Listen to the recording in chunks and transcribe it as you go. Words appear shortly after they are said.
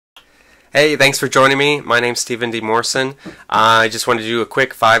Hey, thanks for joining me. My name's Stephen D. Morrison. I just wanted to do a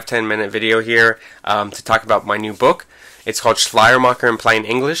quick 5-10 minute video here to talk about my new book. It's called Schleiermacher in Plain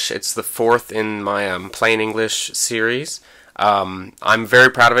English. It's the fourth in my Plain English series. I'm very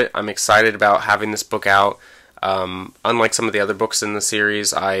proud of it. I'm excited about having this book out. Unlike some of the other books in the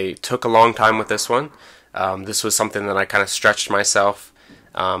series, I took a long time with this one. This was something that I kind of stretched myself,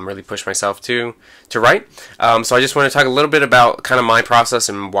 really pushed myself to write. So I just want to talk a little bit about kind of my process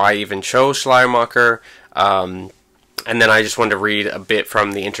and why I even chose Schleiermacher. And then I just wanted to read a bit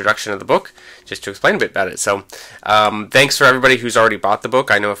from the introduction of the book just to explain a bit about it. So thanks for everybody who's already bought the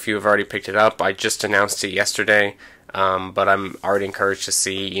book. I know a few have already picked it up. I just announced it yesterday, but I'm already encouraged to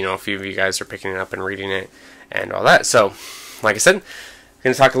see, a few of you guys are picking it up and reading it and all that. So like I said, I'm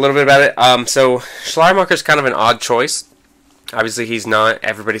going to talk a little bit about it. So Schleiermacher is kind of an odd choice. Obviously, he's not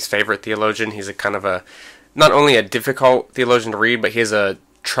everybody's favorite theologian. He's not only a difficult theologian to read, but he has a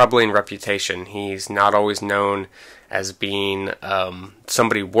troubling reputation. He's not always known as being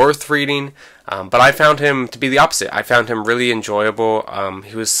somebody worth reading, but I found him to be the opposite. I found him really enjoyable.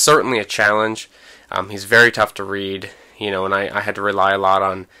 He was certainly a challenge. He's very tough to read, and I had to rely a lot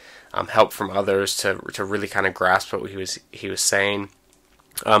on help from others to really kind of grasp what he was saying.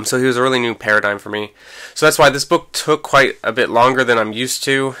 So he was a really new paradigm for me. So that's why this book took quite a bit longer than I'm used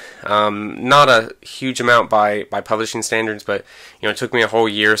to. Not a huge amount by publishing standards, but it took me a whole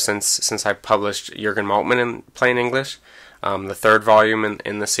year since I published Jürgen Moltmann in Plain English, the third volume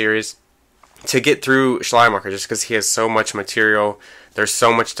in the series, to get through Schleiermacher, just because he has so much material. There's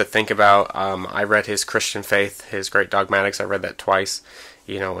so much to think about. I read his Christian Faith, his Great Dogmatics. I read that twice.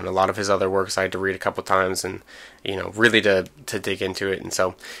 And a lot of his other works I had to read a couple times and, really to dig into it. And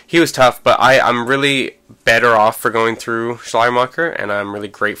so he was tough, but I'm really better off for going through Schleiermacher, and I'm really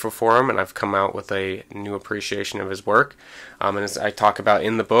grateful for him, and I've come out with a new appreciation of his work. And as I talk about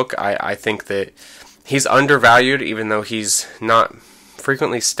in the book, I think that he's undervalued, even though he's not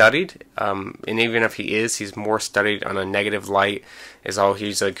frequently studied, and even if he is, he's more studied on a negative light.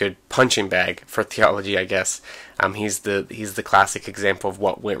 He's a good punching bag for theology, I guess. He's the classic example of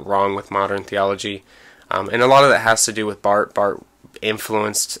what went wrong with modern theology, and a lot of that has to do with Barth. Barth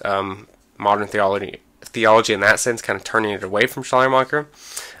influenced modern theology in that sense, kind of turning it away from Schleiermacher.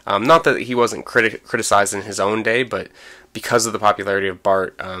 Not that he wasn't criticized in his own day, but because of the popularity of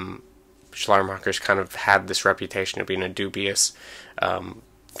Barth, Schleiermacher's kind of had this reputation of being a dubious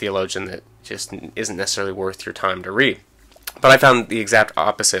theologian that just isn't necessarily worth your time to read. But I found the exact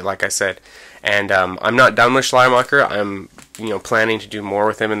opposite, like I said. And I'm not done with Schleiermacher. I'm planning to do more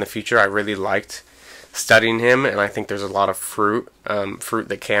with him in the future. I really liked studying him, and I think there's a lot of fruit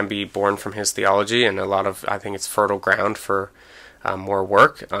that can be born from his theology, and I think it's fertile ground for more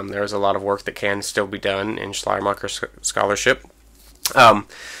work. There's a lot of work that can still be done in Schleiermacher's scholarship. So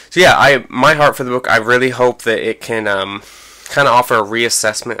yeah, my heart for the book, I really hope that it can kind of offer a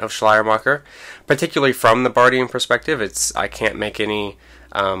reassessment of Schleiermacher, particularly from the Barthian perspective. I can't make any,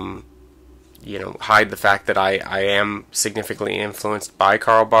 hide the fact that I am significantly influenced by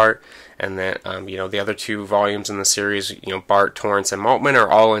Karl Barth, and that, the other two volumes in the series, Barth, Torrance, and Moltmann are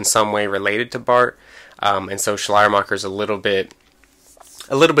all in some way related to Barth, and so Schleiermacher is a little bit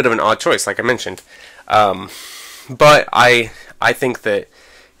of an odd choice, like I mentioned. But I think that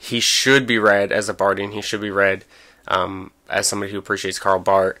he should be read as a Barthian. He should be read as somebody who appreciates Karl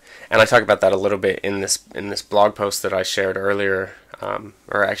Barth, and I talk about that a little bit in this blog post that I shared earlier,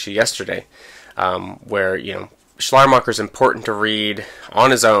 or actually yesterday, where Schleiermacher is important to read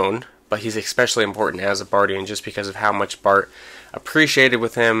on his own, but he's especially important as a Barthian just because of how much Barth appreciated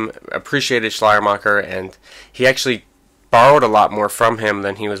Schleiermacher, and he actually borrowed a lot more from him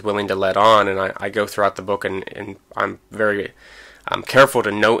than he was willing to let on. And I go throughout the book, and I'm very careful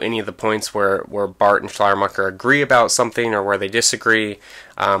to note any of the points where Barth and Schleiermacher agree about something or where they disagree,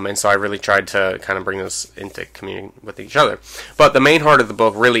 and so I really tried to kind of bring those into communion with each other. But the main heart of the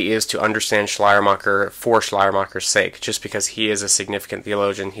book really is to understand Schleiermacher for Schleiermacher's sake, just because he is a significant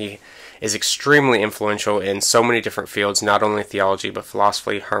theologian. He is extremely influential in so many different fields, not only theology, but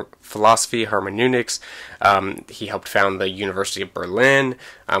philosophy, hermeneutics. He helped found the University of Berlin,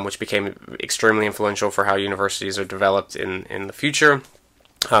 which became extremely influential for how universities are developed in the future,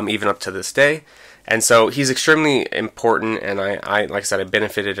 even up to this day. And so he's extremely important, and I like I said, I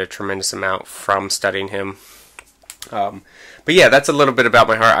benefited a tremendous amount from studying him. But yeah, that's a little bit about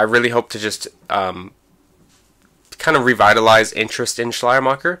my heart. I really hope to just kind of revitalize interest in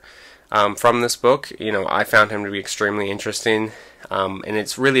Schleiermacher. From this book. I found him to be extremely interesting, and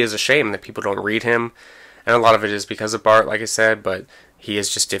it really is a shame that people don't read him, and a lot of it is because of Barth, like I said, but He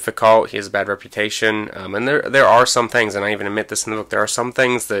is just difficult. He has a bad reputation, and there are some things, and I even admit this in the book. There are some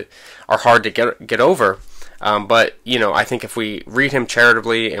things that are hard to get over. But I think if we read him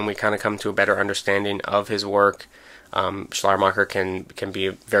charitably and we kind of come to a better understanding of his work, Schleiermacher can be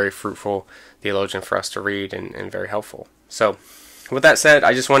a very fruitful theologian for us to read and very helpful. So, with that said,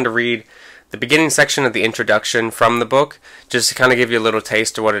 I just wanted to read the beginning section of the introduction from the book, just to kind of give you a little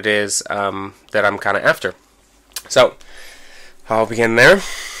taste of what it is that I'm kind of after. So, I'll begin there.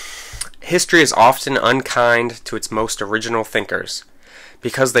 History is often unkind to its most original thinkers.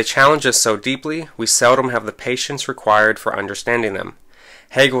 Because they challenge us so deeply, we seldom have the patience required for understanding them.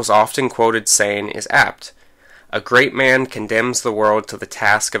 Hegel's often quoted saying is apt: "A great man condemns the world to the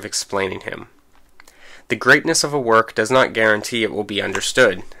task of explaining him." The greatness of a work does not guarantee it will be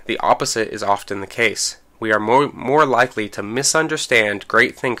understood. The opposite is often the case. We are more likely to misunderstand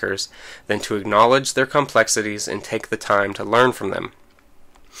great thinkers than to acknowledge their complexities and take the time to learn from them.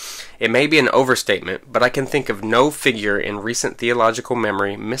 It may be an overstatement, but I can think of no figure in recent theological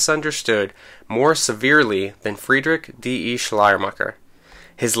memory misunderstood more severely than Friedrich D. E. Schleiermacher.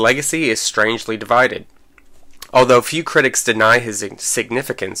 His legacy is strangely divided. Although few critics deny his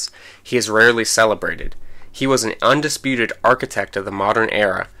significance, he is rarely celebrated. He was an undisputed architect of the modern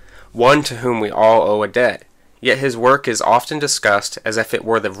era, one to whom we all owe a debt, yet his work is often discussed as if it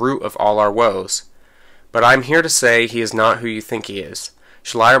were the root of all our woes. But I am here to say he is not who you think he is.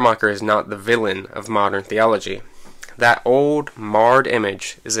 Schleiermacher is not the villain of modern theology. That old, marred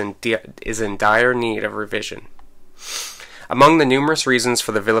image is in dire need of revision. Among the numerous reasons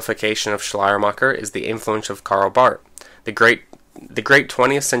for the vilification of Schleiermacher is the influence of Karl Barth, the great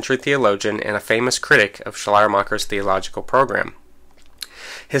 20th century theologian and a famous critic of Schleiermacher's theological program.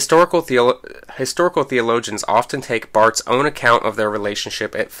 Historical theologians often take Barth's own account of their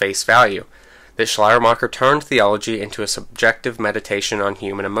relationship at face value, that Schleiermacher turned theology into a subjective meditation on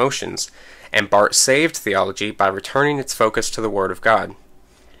human emotions, and Barth saved theology by returning its focus to the Word of God.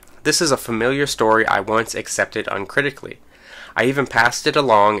 This is a familiar story I once accepted uncritically. I even passed it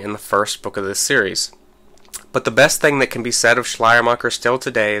along in the first book of this series. But the best thing that can be said of Schleiermacher still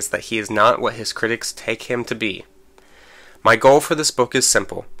today is that he is not what his critics take him to be. My goal for this book is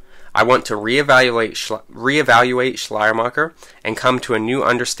simple. I want to reevaluate Schleiermacher and come to a new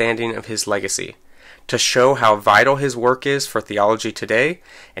understanding of his legacy, to show how vital his work is for theology today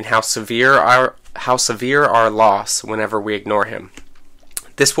and how severe our loss whenever we ignore him.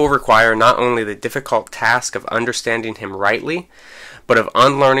 This will require not only the difficult task of understanding him rightly, but of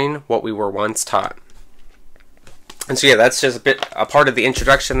unlearning what we were once taught. And so yeah, that's just a part of the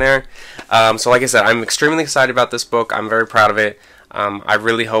introduction there. So like I said, I'm extremely excited about this book. I'm very proud of it. I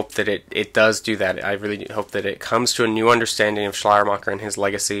really hope that it does do that. I really hope that it comes to a new understanding of Schleiermacher and his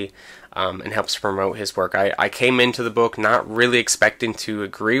legacy, and helps promote his work. I came into the book not really expecting to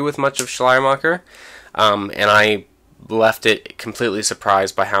agree with much of Schleiermacher, and I left it completely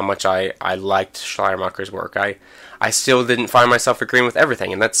surprised by how much I liked Schleiermacher's work. I still didn't find myself agreeing with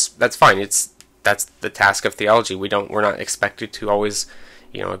everything, and that's fine. That's the task of theology. We're not expected to always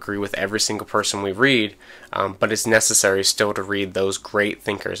agree with every single person we read, but it's necessary still to read those great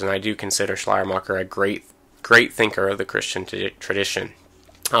thinkers, and I do consider Schleiermacher a great thinker of the Christian tradition.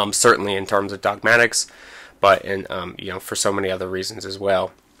 Certainly in terms of dogmatics, but for so many other reasons as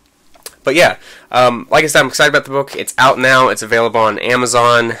well. But yeah, like I said, I'm excited about the book. It's out now. It's available on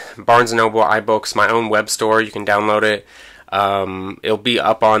Amazon, Barnes & Noble, iBooks, my own web store. You can download it. It'll be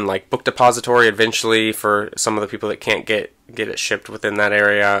up on like Book Depository eventually for some of the people that can't get it shipped within that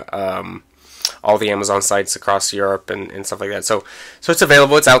area. All the Amazon sites across Europe and stuff like that. So it's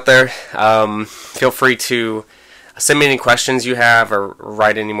available. It's out there. Feel free to send me any questions you have or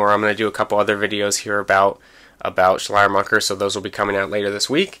write any more. I'm going to do a couple other videos here about Schleiermacher, so those will be coming out later this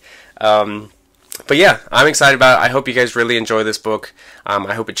week. But yeah, I'm excited about it. I hope you guys really enjoy this book.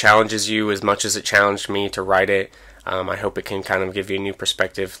 I hope it challenges you as much as it challenged me to write it. I hope it can kind of give you a new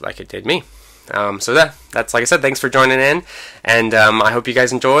perspective like it did me. So that's like I said, thanks for joining in, and I hope you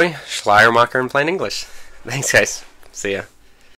guys enjoy Schleiermacher in Plain English. Thanks guys. See ya.